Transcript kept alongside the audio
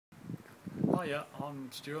Hiya,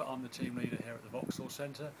 I'm Stuart, I'm the team leader here at the Vauxhall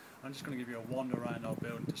Centre. I'm just going to give you a wander around our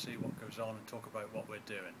building to see what goes on and talk about what we're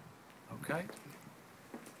doing. Okay?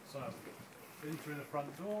 So, in through the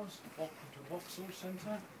front doors, welcome to Vauxhall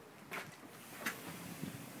Centre.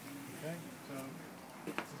 Okay, so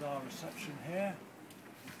this is our reception here.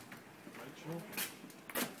 Rachel.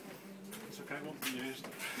 It's okay, it won't be used.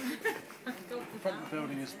 The front of the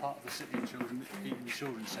building is part of the City and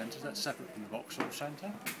Children's Centre, that's separate from the Vauxhall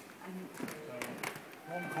Centre. So,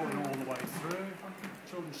 one corridor all the way through,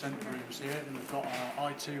 Children's Centre rooms here, and we've got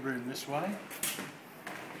our IT room this way.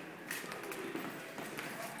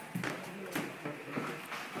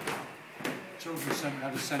 Children's Centre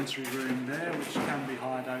has a sensory room there, which can be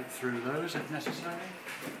hired out through those if necessary.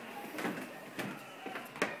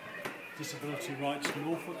 Disability Rights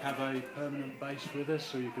Norfolk have a permanent base with us,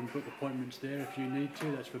 so you can book appointments there if you need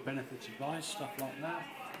to. That's for benefits advice, stuff like that.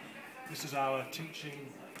 This is our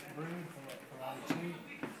teaching room for IT.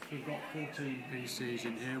 We've got 14 PCs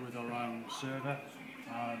in here with our own server.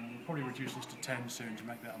 We'll probably reduce this to 10 soon to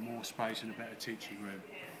make that a more space and a better teaching room.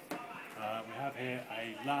 We have here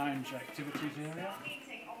a lounge activities area.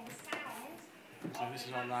 So this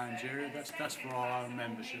is our lounge area. That's for our own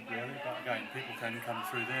membership really, but again people can come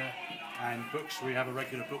through there. And books, we have a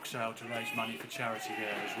regular book sale to raise money for charity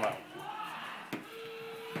there as well.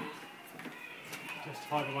 Just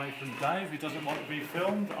hide away from Dave, he doesn't want to be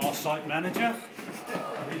filmed, our site manager.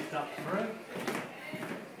 He's ducked through.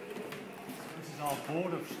 This is our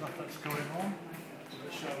board of stuff that's going on. So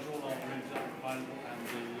it shows all our rooms that are available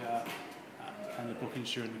and the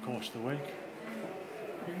bookings during the course of the week.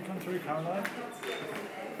 You can come through, Caroline.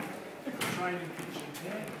 Training kitchen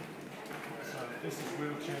here. So this is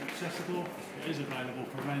wheelchair accessible. It is available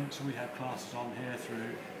for rent. So we have classes on here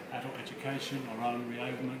through adult education, our own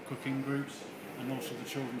reopenment cooking groups, and also the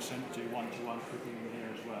Children's Centre do one-to-one cooking in here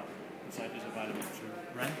as well. So it is available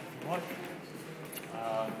to rent if you like.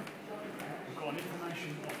 We've got an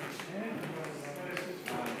information office here.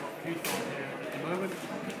 We've got Keith on here at the moment.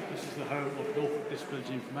 This is the home of Norfolk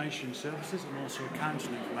Disability Information Services and also a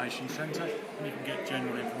council information centre. And you can get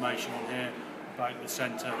general information on here about the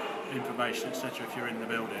centre, information, etc. if you're in the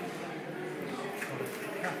building.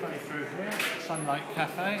 Cafe through here, Sunlight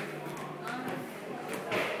Cafe.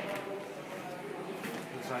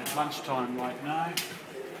 It's lunchtime right now,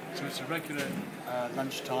 so it's a regular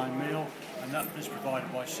lunchtime meal, and that is provided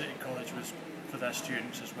by City College for their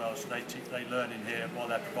students as well. So they learn in here while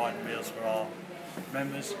they're providing meals for our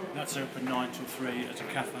members. That's open 9 till 3 as a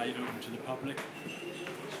cafe open to the public.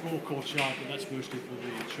 Small courtyard, but that's mostly for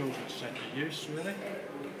the Children's Centre use really.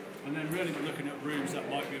 And then really we're looking at rooms that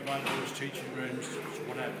might be available as teaching rooms,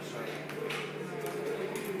 whatever. So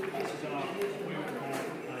this is our we would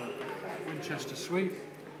call Winchester Suite.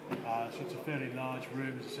 So it's a fairly large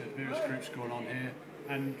room, as I said, various groups going on here,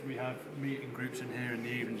 and we have meeting groups in here in the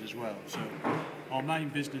evenings as well. So our main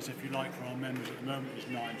business, if you like, for our members at the moment is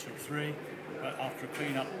 9 till 3, but after a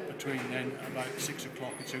clean up between then, about 6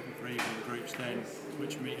 o'clock, it's open for evening groups then,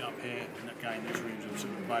 which meet up here, and again those rooms are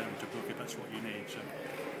sort of available to book if that's what you need. So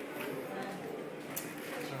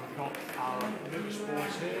we've got our notice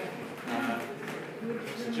boards here.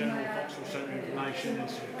 Some general Vauxhall Centre information and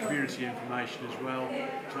some community information as well,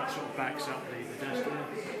 so that sort of backs up the desk there.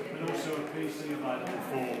 And also a PC available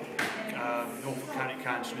for Norfolk County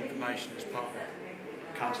Council information as part of the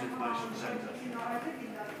Council Information Centre.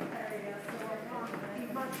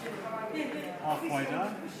 Halfway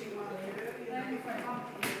down,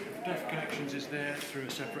 Deaf Connections is there through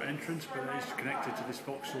a separate entrance, but it is connected to this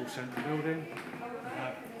Vauxhall Centre building. We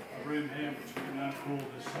have a room here which we now call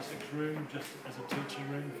the Sussex room, just as a teaching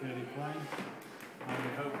room, fairly plain. And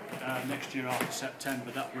we hope next year after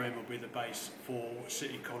September that room will be the base for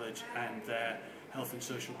City College and their health and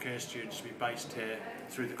social care students to be based here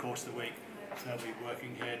through the course of the week. So they'll be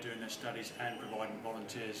working here, doing their studies and providing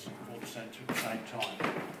volunteers for the centre at the same time.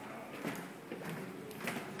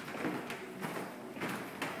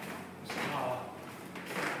 This is our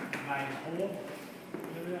main hall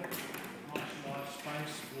area. Nice large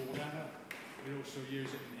space for whatever. We also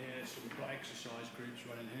use it in here, so we've got exercise groups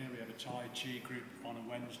running here. We have a Tai Chi group on a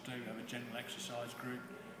Wednesday, we have a general exercise group,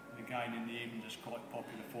 and again in the evening it's quite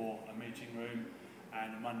popular for a meeting room,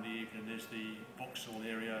 and a Monday evening there's the Vauxhall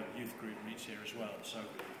area youth group meets here as well. So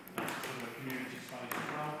that's sort of a community space as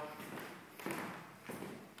well.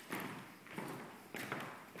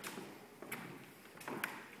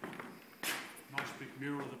 Nice big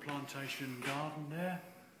mural of the plantation garden there.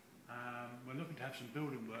 We're looking to have some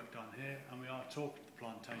building work done here, and we are talking to the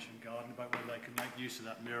plantation garden about whether they can make use of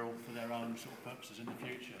that mural for their own sort of purposes in the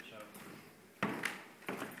future. So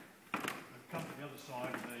we've come to the other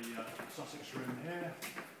side of the Sussex room here,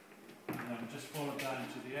 and then just follow down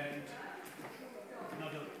to the end.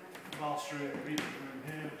 Another classroom, reading room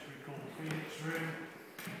here, which we call the Phoenix room.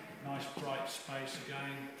 Nice bright space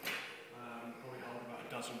again. Probably hold about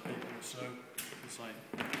a dozen people or so. So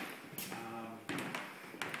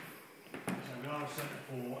we are a centre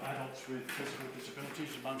for adults with physical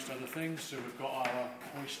disabilities, amongst other things. So we've got our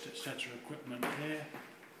hoist, etc. equipment here,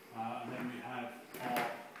 and then we have our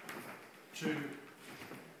two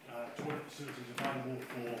toilet facilities available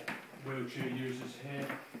for wheelchair users here.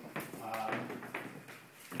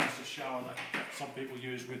 It's a shower that some people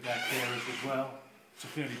use with their carers as well. It's a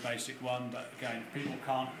fairly basic one, but again, if people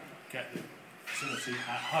can't get the facility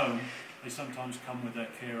at home, they sometimes come with their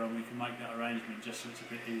carer, and we can make that arrangement just so it's a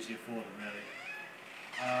bit easier for them, really.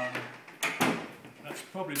 That's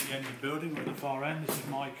probably the end of the building. We're at the far end. This is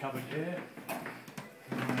my cupboard here.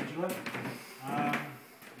 Angela.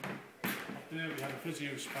 Up there we have a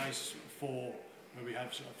physio space for where we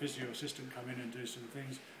have sort of physio assistant come in and do some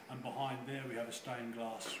things, and behind there we have a stained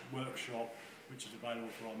glass workshop which is available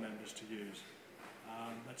for our members to use.